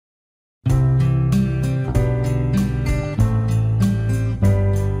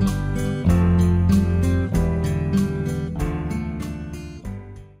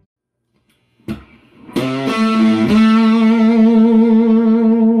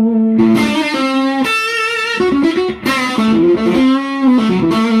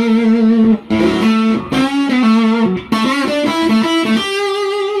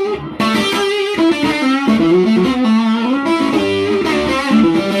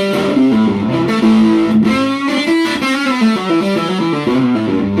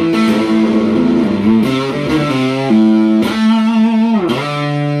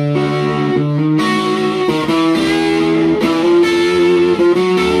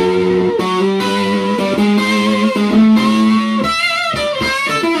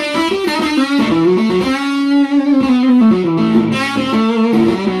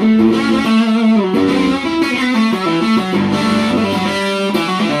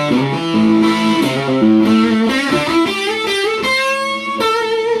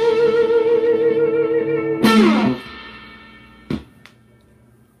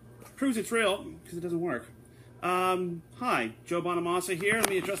drill, because it doesn't work. Hi, Joe Bonamassa here. Let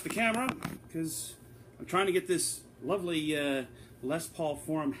me adjust the camera, because I'm trying to get this lovely Les Paul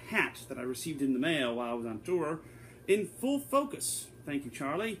Forum hat that I received in the mail while I was on tour in full focus. Thank you,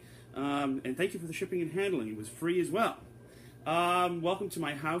 Charlie. And thank you for the shipping and handling. It was free as well. Welcome to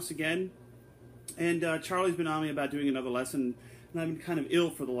my house again. And Charlie's been on me about doing another lesson, and I've been kind of ill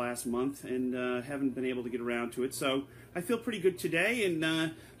for the last month and haven't been able to get around to it. So I feel pretty good today,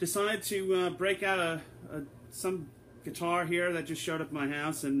 and decided to break out some guitar here that just showed up in my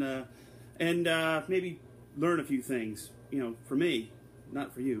house, and maybe learn a few things, you know, for me,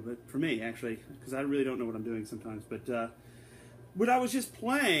 not for you, but for me actually, because I really don't know what I'm doing sometimes. But when I was just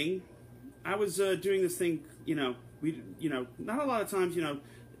playing, I was doing this thing, not a lot of times,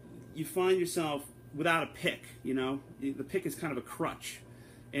 you find yourself without a pick, the pick is kind of a crutch.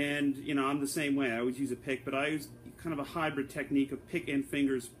 And, I'm the same way. I always use a pick, but I use kind of a hybrid technique of pick and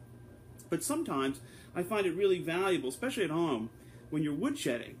fingers. But sometimes I find it really valuable, especially at home, when you're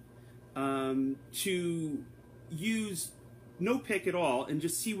woodshedding, to use no pick at all and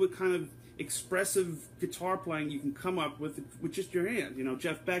just see what kind of expressive guitar playing you can come up with just your hand.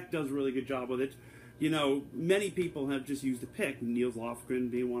 Jeff Beck does a really good job with it. Many people have just used a pick, Niels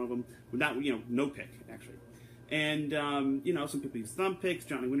Lofgren being one of them, without, no pick, actually. And, some people use thumb picks,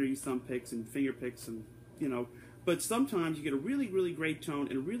 Johnny Winter used thumb picks and finger picks, and, but sometimes you get a really, really great tone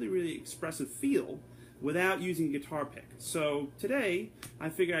and a really, really expressive feel without using a guitar pick. So today, I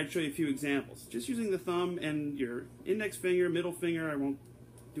figured I'd show you a few examples. Just using the thumb and your index finger, middle finger. I won't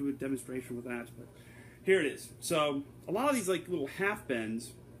do a demonstration with that, but here it is. So a lot of these like little half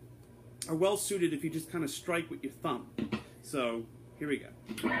bends are well suited if you just kind of strike with your thumb. So here we go.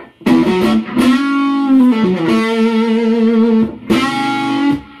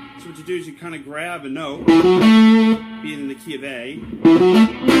 So what you do is you kind of grab a note, be it in the key of A,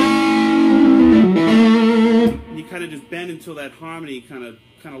 and you kind of just bend until that harmony kind of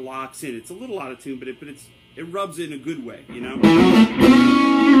locks in. It's a little out of tune, but it rubs in a good way,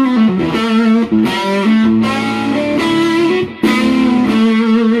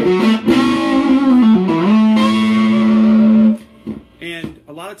 And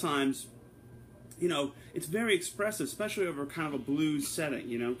a lot of times, it's very expressive, especially over kind of a blues setting,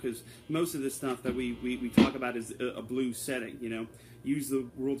 because most of the stuff that we talk about is a blues setting, Use the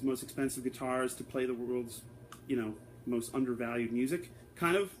world's most expensive guitars to play the world's, most undervalued music,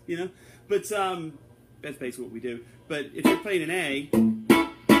 kind of, But that's basically what we do. But if you're playing an A,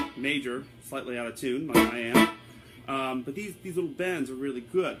 major, slightly out of tune, like I am, but these little bends are really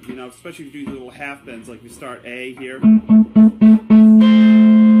good, especially if you do little half bends, like we start A here.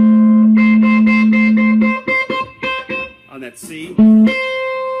 On that C, and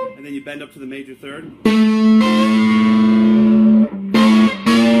then you bend up to the major third.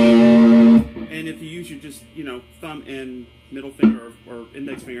 And if you use your just, thumb and middle finger or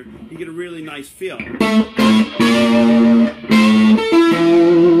index finger, you get a really nice feel.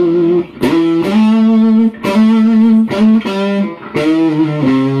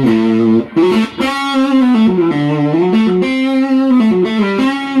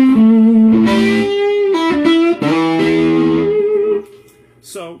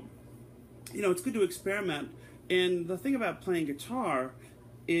 So, it's good to experiment. And the thing about playing guitar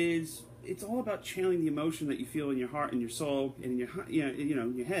is it's all about channeling the emotion that you feel in your heart and your soul and in your,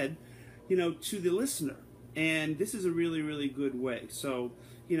 in your head, to the listener. And this is a really, really good way. So,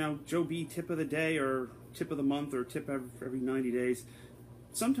 Joe B, tip of the day or tip of the month or tip every 90 days.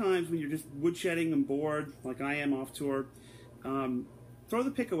 Sometimes when you're just woodshedding and bored, like I am off tour, throw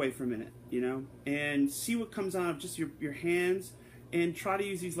the pick away for a minute, and see what comes out of just your hands, and try to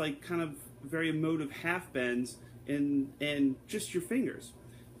use these like kind of very emotive half bends and just your fingers.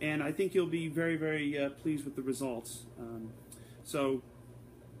 And I think you'll be very, very pleased with the results. So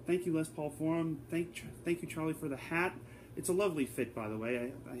thank you, Les Paul Forum. Thank you, Charlie, for the hat. It's a lovely fit, by the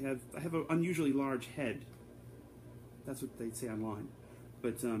way. I have an unusually large head. That's what they say online.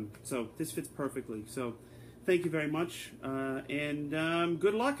 But so this fits perfectly. So thank you very much, and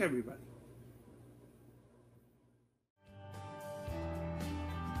good luck, everybody.